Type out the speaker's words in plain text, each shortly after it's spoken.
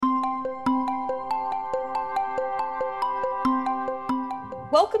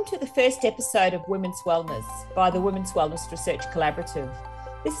Welcome to the first episode of Women's Wellness by the Women's Wellness Research Collaborative.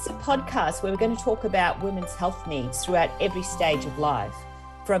 This is a podcast where we're going to talk about women's health needs throughout every stage of life,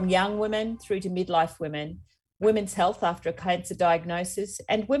 from young women through to midlife women, women's health after a cancer diagnosis,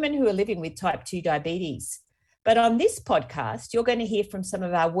 and women who are living with type 2 diabetes. But on this podcast, you're going to hear from some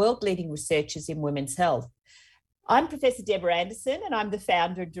of our world-leading researchers in women's health. I'm Professor Debra Anderson, and I'm the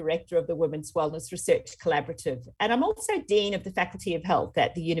founder and director of the Women's Wellness Research Collaborative. And I'm also Dean of the Faculty of Health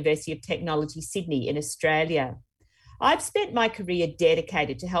at the University of Technology, Sydney in Australia. I've spent my career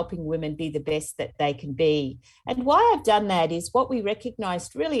dedicated to helping women be the best that they can be. And why I've done that is what we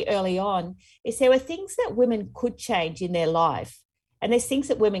recognised really early on is there were things that women could change in their life, and there's things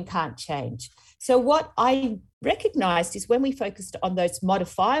that women can't change. So what I recognised is when we focused on those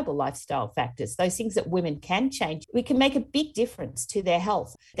modifiable lifestyle factors, those things that women can change, we can make a big difference to their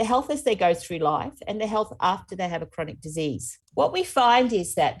health as they go through life and their health after they have a chronic disease. What we find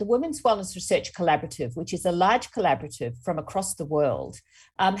is that the Women's Wellness Research Collaborative, which is a large collaborative from across the world,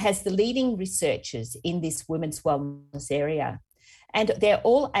 has the leading researchers in this women's wellness area. And they're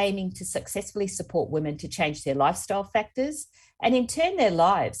all aiming to successfully support women to change their lifestyle factors and in turn their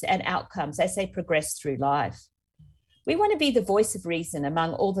lives and outcomes as they progress through life. We want to be the voice of reason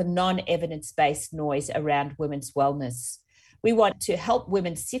among all the non-evidence-based noise around women's wellness. We want to help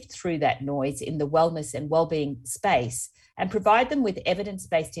women sift through that noise in the wellness and wellbeing space and provide them with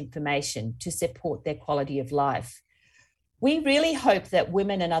evidence-based information to support their quality of life. We really hope that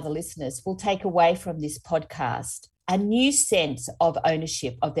women and other listeners will take away from this podcast a new sense of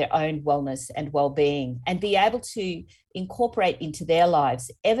ownership of their own wellness and well-being and be able to incorporate into their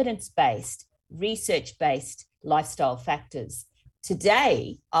lives evidence-based, research-based lifestyle factors.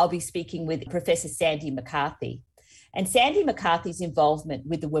 Today, I'll be speaking with Professor Sandie McCarthy. And Sandie McCarthy's involvement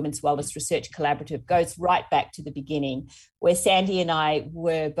with the Women's Wellness Research Collaborative goes right back to the beginning, where Sandie and I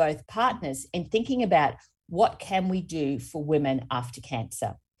were both partners in thinking about what can we do for women after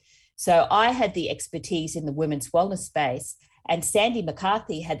cancer. So I had the expertise in the women's wellness space, and Sandie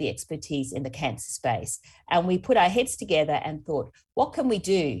McCarthy had the expertise in the cancer space. And we put our heads together and thought, what can we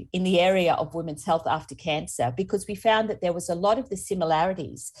do in the area of women's health after cancer? Because we found that there was a lot of the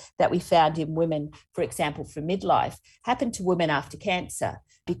similarities that we found in women, for example, from midlife, happen to women after cancer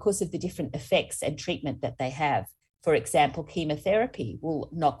because of the different effects and treatment that they have. For example, chemotherapy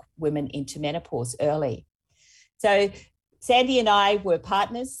will knock women into menopause early. So Sandie and I were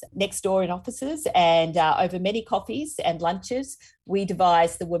partners next door in offices, and over many coffees and lunches, we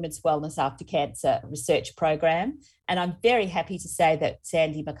devised the Women's Wellness After Cancer research program. And I'm very happy to say that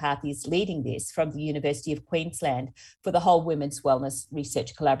Sandie McCarthy is leading this from the University of Queensland for the whole Women's Wellness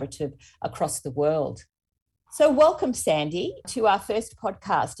Research Collaborative across the world. So welcome, Sandie, to our first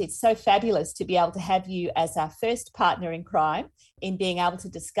podcast. It's so fabulous to be able to have you as our first partner in crime in being able to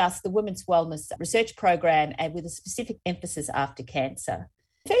discuss the Women's Wellness Research Program and with a specific emphasis after cancer.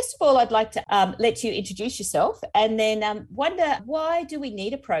 First of all, I'd like to let you introduce yourself and then wonder, why do we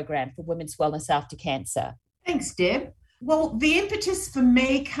need a program for women's wellness after cancer? Thanks, Deb. Well, the impetus for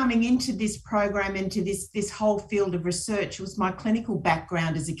me coming into this program, into this whole field of research, was my clinical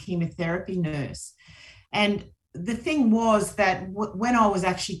background as a chemotherapy nurse. And the thing was that when I was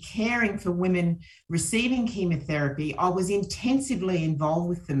actually caring for women receiving chemotherapy, I was intensively involved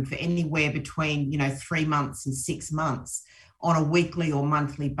with them for anywhere between 3 months and 6 months on a weekly or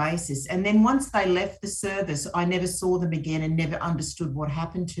monthly basis. And then once they left the service, I never saw them again and never understood what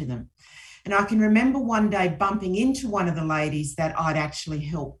happened to them. And I can remember one day bumping into one of the ladies that I'd actually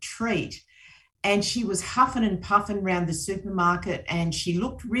helped treat. And she was huffing and puffing around the supermarket and she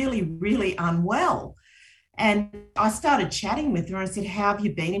looked really, really unwell. And I started chatting with her and I said, how have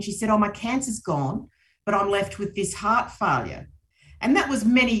you been? And she said, oh, my cancer's gone, but I'm left with this heart failure. And that was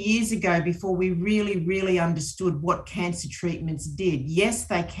many years ago before we really, really understood what cancer treatments did. Yes,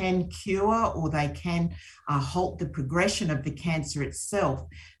 they can cure or they can halt the progression of the cancer itself,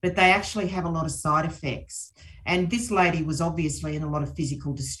 but they actually have a lot of side effects. And this lady was obviously in a lot of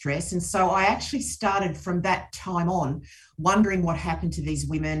physical distress. And so I actually started from that time on wondering what happened to these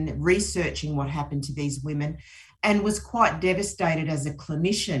women, researching what happened to these women, and was quite devastated as a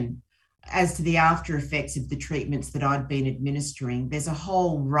clinician as to the after effects of the treatments that I'd been administering. There's a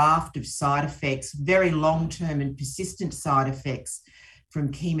whole raft of side effects, very long-term and persistent side effects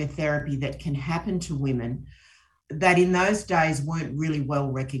from chemotherapy that can happen to women that in those days weren't really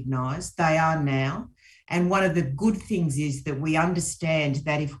well recognised. They are now. And one of the good things is that we understand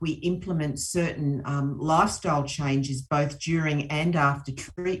that if we implement certain lifestyle changes, both during and after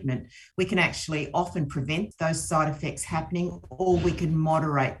treatment, we can actually often prevent those side effects happening, or we can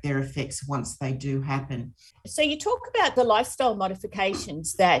moderate their effects once they do happen. So you talk about the lifestyle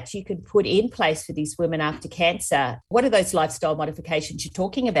modifications that you can put in place for these women after cancer. What are those lifestyle modifications you're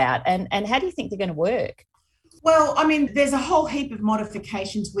talking about, and how do you think they're going to work? Well, I mean, there's a whole heap of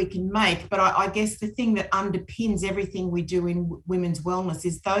modifications we can make, but I guess the thing that underpins everything we do in women's wellness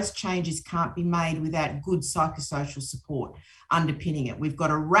is those changes can't be made without good psychosocial support underpinning it. We've got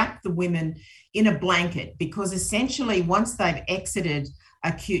to wrap the women in a blanket, because essentially once they've exited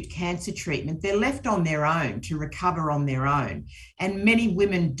acute cancer treatment, they're left on their own to recover on their own. And many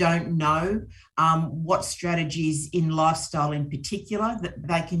women don't know what strategies in lifestyle in particular that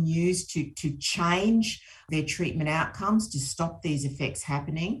they can use to change their treatment outcomes to stop these effects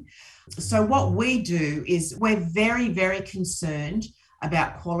happening. So what we do is we're very, very concerned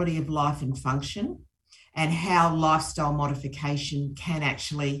about quality of life and function, and how lifestyle modification can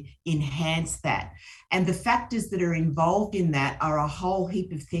actually enhance that. And the factors that are involved in that are a whole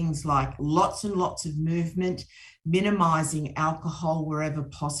heap of things like lots and lots of movement, minimizing alcohol wherever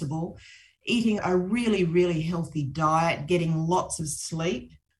possible, eating a really, really healthy diet, getting lots of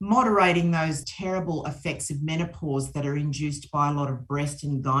sleep, moderating those terrible effects of menopause that are induced by a lot of breast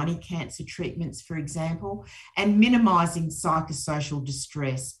and gynae cancer treatments, for example, and minimizing psychosocial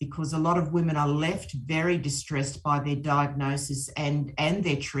distress, because a lot of women are left very distressed by their diagnosis and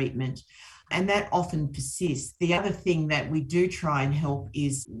their treatment. And that often persists. The other thing that we do try and help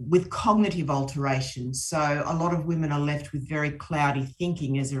is with cognitive alterations. So a lot of women are left with very cloudy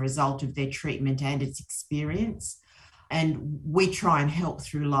thinking as a result of their treatment and its experience. And we try and help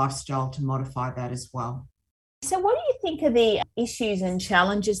through lifestyle to modify that as well. So what do you think are the issues and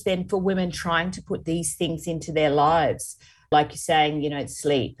challenges then for women trying to put these things into their lives? Like you're saying,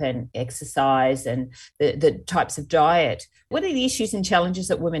 sleep and exercise and the types of diet. What are the issues and challenges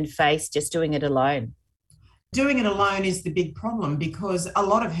that women face just doing it alone? Doing it alone is the big problem, because a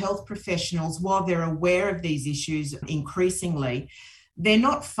lot of health professionals, while they're aware of these issues increasingly, they're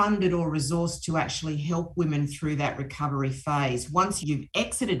not funded or resourced to actually help women through that recovery phase. Once you've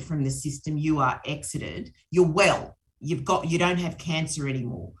exited from the system, you are exited, you're well, you don't have cancer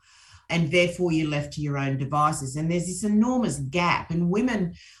anymore. And therefore you're left to your own devices. And there's this enormous gap, and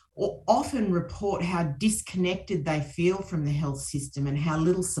women often report how disconnected they feel from the health system and how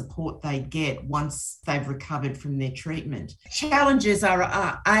little support they get once they've recovered from their treatment. Challenges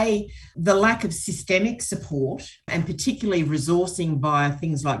are the lack of systemic support, and particularly resourcing via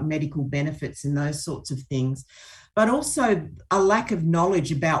things like medical benefits and those sorts of things, but also a lack of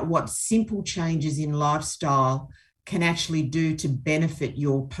knowledge about what simple changes in lifestyle can actually do to benefit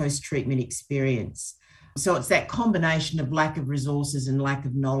your post-treatment experience. So it's that combination of lack of resources and lack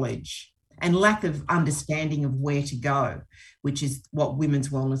of knowledge and lack of understanding of where to go, which is what women's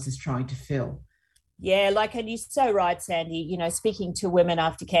wellness is trying to fill. Yeah, and you're so right, Sandie. Speaking to women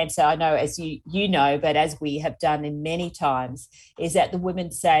after cancer, I know, as you know, but as we have done in many times, is that the women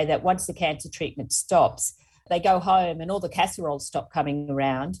say that once the cancer treatment stops, they go home and all the casseroles stop coming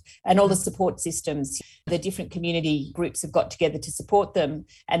around, and all the support systems, the different community groups have got together to support them.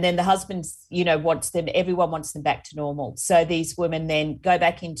 And then the husbands, everyone wants them back to normal. So these women then go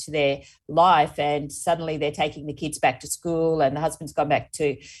back into their life, and suddenly they're taking the kids back to school, and the husband's gone back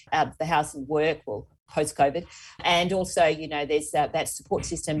to out of the house and work, well, post-COVID. And also, there's that support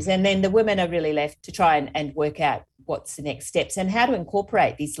systems. And then the women are really left to try and work out what's the next steps and how to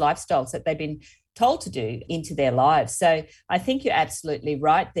incorporate these lifestyles that they've been told to do into their lives. So I think you're absolutely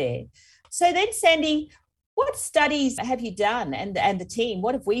right there. So then, Sandie, what studies have you done, and the team,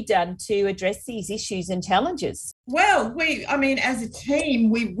 what have we done to address these issues and challenges? Well, as a team,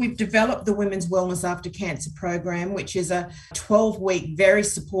 we've developed the Women's Wellness After Cancer program, which is a 12-week, very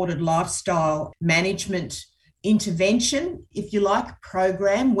supported lifestyle management intervention, if you like,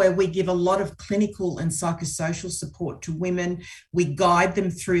 program where we give a lot of clinical and psychosocial support to women. We guide them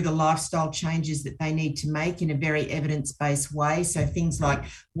through the lifestyle changes that they need to make in a very evidence-based way. So things like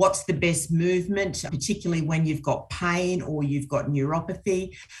what's the best movement, particularly when you've got pain or you've got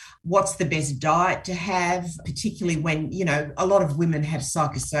neuropathy. What's the best diet to have, particularly when, a lot of women have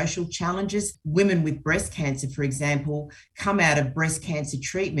psychosocial challenges. Women with breast cancer, for example, come out of breast cancer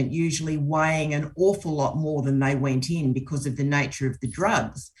treatment usually weighing an awful lot more than they went in because of the nature of the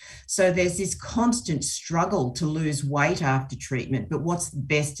drugs. So there's this constant struggle to lose weight after treatment, but what's the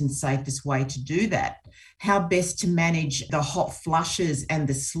best and safest way to do that? How best to manage the hot flushes and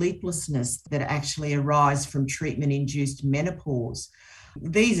the sleeplessness that actually arise from treatment-induced menopause?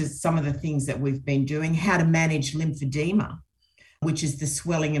 These are some of the things that we've been doing. How to manage lymphedema, which is the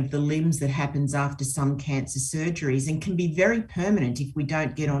swelling of the limbs that happens after some cancer surgeries and can be very permanent if we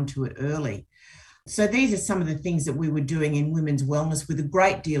don't get onto it early. So these are some of the things that we were doing in women's wellness with a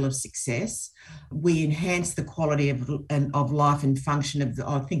great deal of success. We enhanced the quality of life and function of,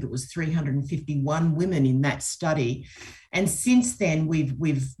 I think it was 351 women in that study. And since then,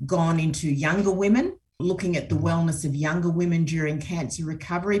 we've gone into younger women, looking at the wellness of younger women during cancer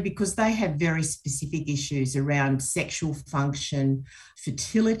recovery, because they have very specific issues around sexual function,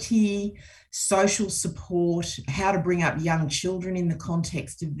 fertility, social support, how to bring up young children in the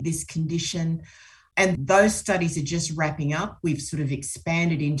context of this condition. And those studies are just wrapping up. We've sort of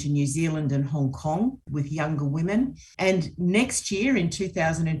expanded into New Zealand and Hong Kong with younger women. And next year in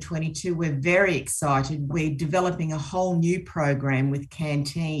 2022, we're very excited. We're developing a whole new program with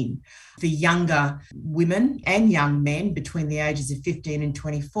Canteen for younger women and young men between the ages of 15 and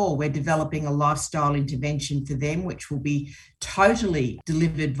 24. We're developing a lifestyle intervention for them, which will be totally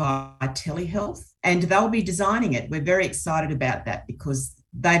delivered via telehealth. And they'll be designing it. We're very excited about that because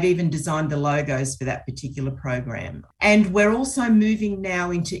they've even designed the logos for that particular program. And we're also moving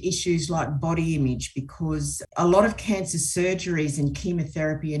now into issues like body image, because a lot of cancer surgeries and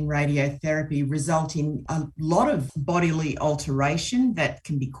chemotherapy and radiotherapy result in a lot of bodily alteration that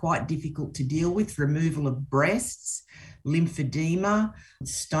can be quite difficult to deal with. Removal of breasts, lymphedema,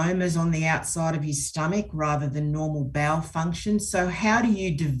 stomas on the outside of your stomach rather than normal bowel function. So how do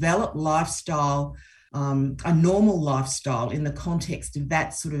you develop lifestyle, a normal lifestyle in the context of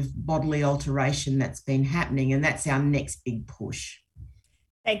that sort of bodily alteration that's been happening? And that's our next big push.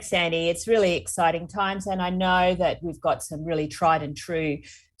 Thanks, Sandie. It's really exciting times. And I know that we've got some really tried and true,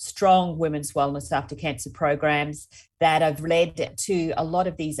 strong women's wellness after cancer programs that have led to a lot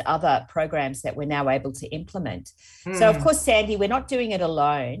of these other programs that we're now able to implement. So, of course, Sandie, we're not doing it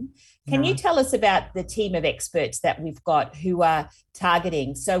alone. Can you tell us about the team of experts that we've got who are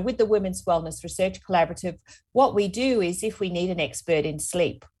targeting? So with the Women's Wellness Research Collaborative, what we do is if we need an expert in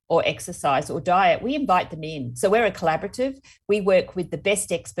sleep or exercise or diet, we invite them in. So we're a collaborative. We work with the best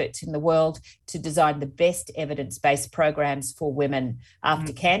experts in the world to design the best evidence-based programs for women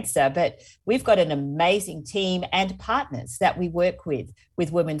after cancer. But we've got an amazing team and partners that we work with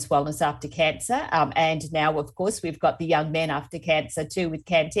Women's Wellness After Cancer. And now, of course, we've got the Young Men After Cancer too with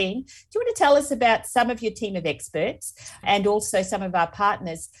Canteen. Do you want to tell us about some of your team of experts and also some of our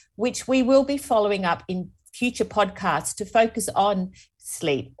partners, which we will be following up in future podcasts to focus on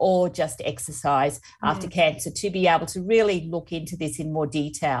sleep or just exercise after cancer, to be able to really look into this in more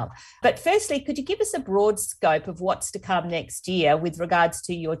detail. But firstly, could you give us a broad scope of what's to come next year with regards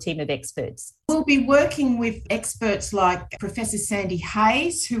to your team of experts? We'll be working with experts like Professor Sandie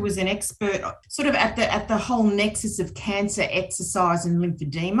Hayes, who was an expert sort of at the whole nexus of cancer, exercise and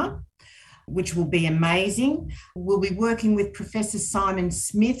lymphedema, which will be amazing. We'll be working with Professor Simon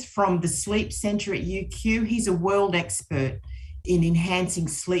Smith from the Sleep Centre at UQ. He's a world expert in enhancing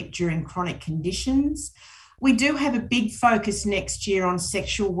sleep during chronic conditions. We do have a big focus next year on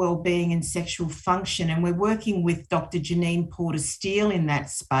sexual wellbeing and sexual function, and we're working with Dr. Janine Porter-Steele in that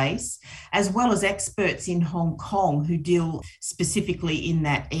space, as well as experts in Hong Kong who deal specifically in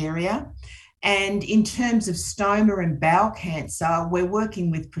that area. And in terms of stoma and bowel cancer, we're working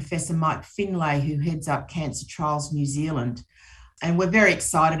with Professor Mike Finlay, who heads up Cancer Trials New Zealand. And we're very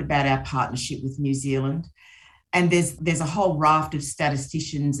excited about our partnership with New Zealand. And there's a whole raft of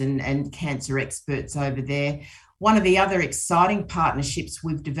statisticians and cancer experts over there. One of the other exciting partnerships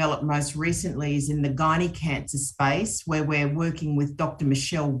we've developed most recently is in the gynae cancer space, where we're working with Dr.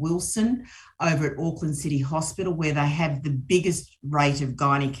 Michelle Wilson over at Auckland City Hospital, where they have the biggest rate of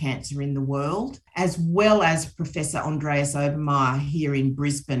gynae cancer in the world, as well as Professor Andreas Obermeyer here in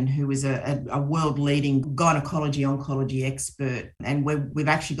Brisbane, who is a world-leading gynecology-oncology expert. And we've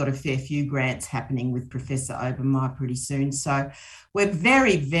actually got a fair few grants happening with Professor Obermeyer pretty soon. So we're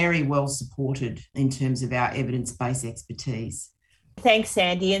very, very well supported in terms of our evidence-based expertise. Thanks,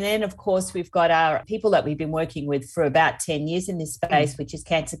 Sandie. And then, of course, we've got our people that we've been working with for about 10 years in this space, which is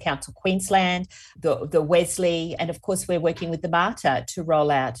Cancer Council Queensland, the Wesley, and of course, we're working with the MARTA to roll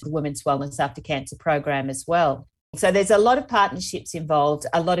out the Women's Wellness After Cancer program as well. So there's a lot of partnerships involved,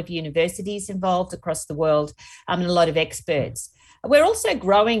 a lot of universities involved across the world, and a lot of experts. We're also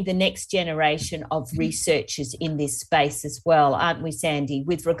growing the next generation of researchers in this space as well, aren't we, Sandie,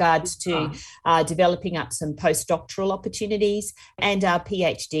 with regards to developing up some postdoctoral opportunities and our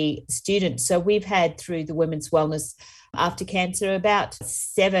PhD students. So we've had through the Women's Wellness After Cancer about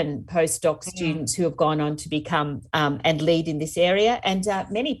 7 postdoc students who have gone on to become and lead in this area, and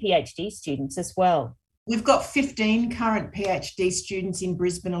many PhD students as well. We've got 15 current PhD students in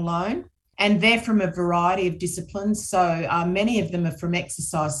Brisbane alone, and they're from a variety of disciplines. So many of them are from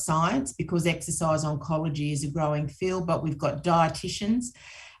exercise science, because exercise oncology is a growing field, but we've got dietitians.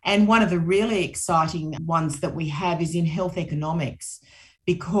 And one of the really exciting ones that we have is in health economics,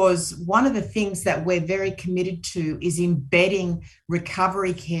 because one of the things that we're very committed to is embedding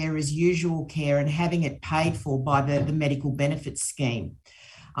recovery care as usual care and having it paid for by the medical benefits scheme.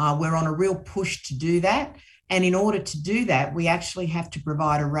 We're on a real push to do that. And in order to do that, we actually have to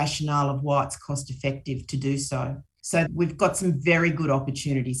provide a rationale of why it's cost effective to do so. So we've got some very good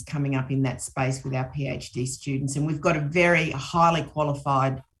opportunities coming up in that space with our PhD students. And we've got a very highly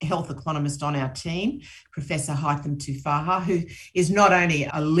qualified health economist on our team, Professor Haitham Tufaha, who is not only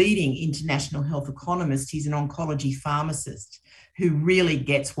a leading international health economist, he's an oncology pharmacist who really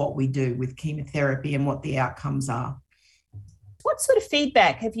gets what we do with chemotherapy and what the outcomes are. What sort of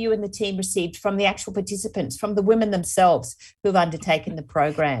feedback have you and the team received from the actual participants, from the women themselves who've undertaken the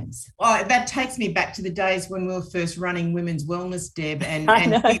programs? Oh, that takes me back to the days when we were first running Women's Wellness, Deb, and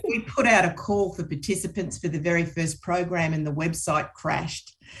we put out a call for participants for the very first program, and the website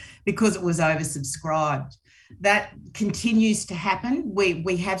crashed because it was oversubscribed. That continues to happen.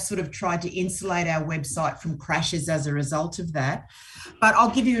 We have sort of tried to insulate our website from crashes as a result of that. But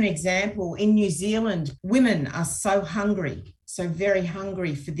I'll give you an example. In New Zealand, women are so hungry, so very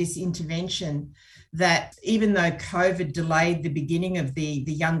hungry for this intervention, that even though COVID delayed the beginning of the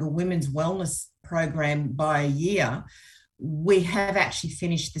Younger Women's Wellness program by a year, we have actually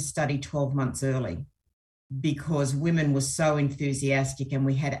finished the study 12 months early, because women were so enthusiastic and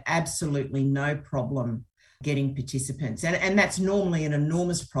we had absolutely no problem getting participants. And that's normally an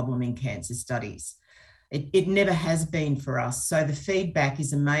enormous problem in cancer studies. It never has been for us. So the feedback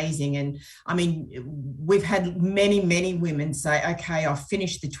is amazing. And I mean, we've had many, many women say, okay, I've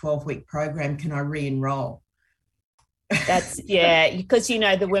finished the 12-week program. Can I re-enroll? That's, yeah, because, you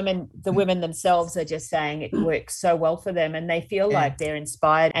know, the women themselves are just saying it works so well for them, and they feel like they're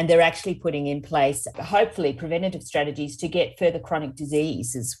inspired, and they're actually putting in place, hopefully, preventative strategies to get further chronic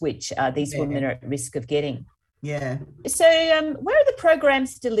diseases, which these women are at risk of getting. Yeah. So where are the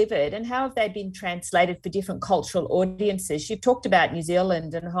programs delivered, and how have they been translated for different cultural audiences? You've talked about New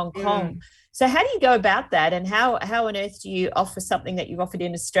Zealand and Hong Kong. So how do you go about that, and how on earth do you offer something that you've offered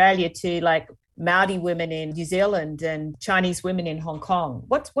in Australia to, like, Maori women in New Zealand and Chinese women in Hong Kong?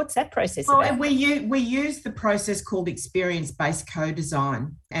 What's that process about? We use the process called experience-based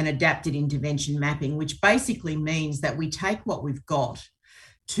co-design and adapted intervention mapping, which basically means that we take what we've got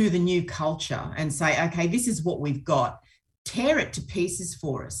to the new culture and say, okay, this is what we've got, tear it to pieces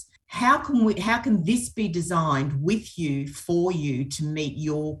for us. How can this be designed with you, for you, to meet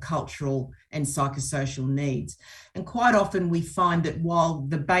your cultural and psychosocial needs? And quite often we find that while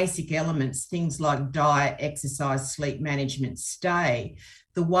the basic elements, things like diet, exercise, sleep management, stay,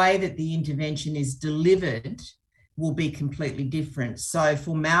 the way that the intervention is delivered will be completely different. So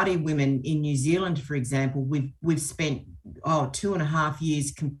for Maori women in New Zealand, for example, we've spent 2.5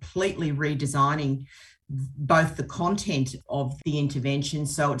 years completely redesigning both the content of the intervention.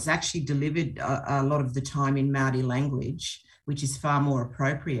 So it's actually delivered a lot of the time in Maori language, which is far more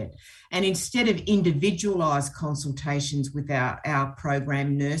appropriate. And instead of individualised consultations with our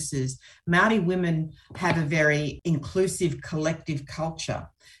program nurses, Maori women have a very inclusive collective culture.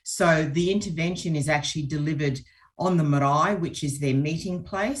 So the intervention is actually delivered on the marae, which is their meeting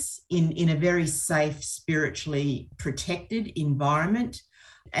place, in a very safe, spiritually protected environment,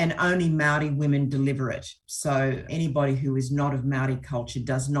 and only Maori women deliver it. So anybody who is not of Maori culture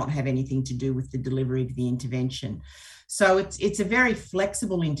does not have anything to do with the delivery of the intervention. So it's a very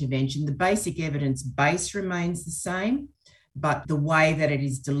flexible intervention. The basic evidence base remains the same, but the way that it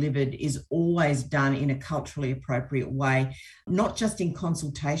is delivered is always done in a culturally appropriate way, not just in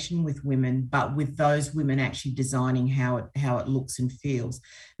consultation with women, but with those women actually designing how it looks and feels.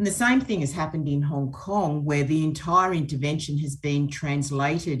 And the same thing has happened in Hong Kong, where the entire intervention has been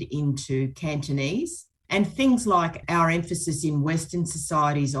translated into Cantonese. And things like our emphasis in Western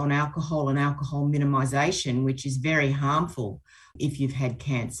societies on alcohol and alcohol minimisation, which is very harmful if you've had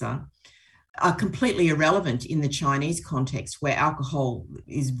cancer, are completely irrelevant in the Chinese context, where alcohol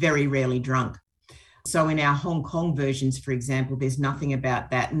is very rarely drunk. So in our Hong Kong versions, for example, there's nothing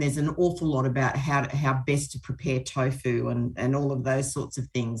about that. And there's an awful lot about how best to prepare tofu and all of those sorts of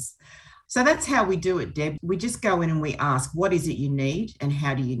things. So that's how we do it, Deb. We just go in and we ask, what is it you need and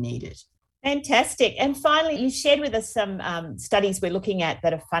how do you need it? Fantastic. And finally, you shared with us some studies we're looking at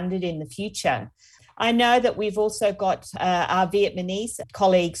that are funded in the future. I know that we've also got our Vietnamese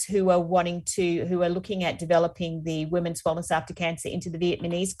colleagues who are looking at developing the Women's Wellness After Cancer into the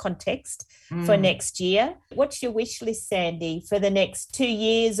Vietnamese context for next year. What's your wish list, Sandie, for the next 2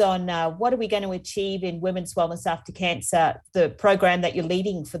 years on what are we going to achieve in Women's Wellness After Cancer, the program that you're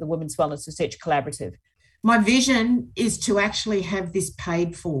leading for the Women's Wellness Research Collaborative? My vision is to actually have this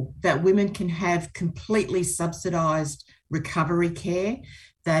paid for, that women can have completely subsidised recovery care,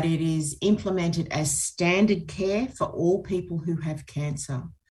 that it is implemented as standard care for all people who have cancer,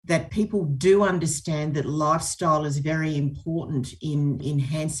 that people do understand that lifestyle is very important in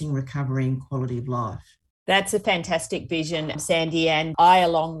enhancing recovery and quality of life. That's a fantastic vision, Sandie, and I,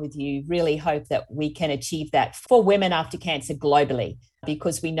 along with you, really hope that we can achieve that for women after cancer globally,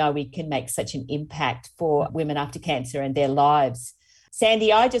 because we know we can make such an impact for women after cancer and their lives.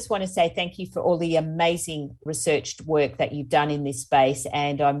 Sandie, I just want to say thank you for all the amazing researched work that you've done in this space,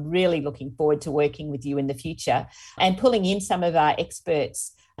 and I'm really looking forward to working with you in the future and pulling in some of our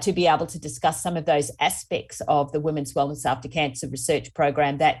experts to be able to discuss some of those aspects of the Women's Wellness After Cancer research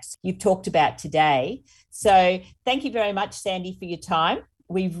program that you've talked about today. So thank you very much, Sandie, for your time.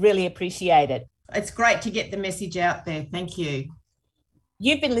 We really appreciate it. It's great to get the message out there. Thank you.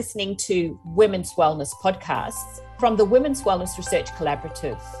 You've been listening to Women's Wellness podcasts from the Women's Wellness Research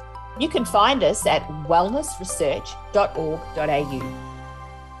Collaborative. You can find us at wellnessresearch.org.au.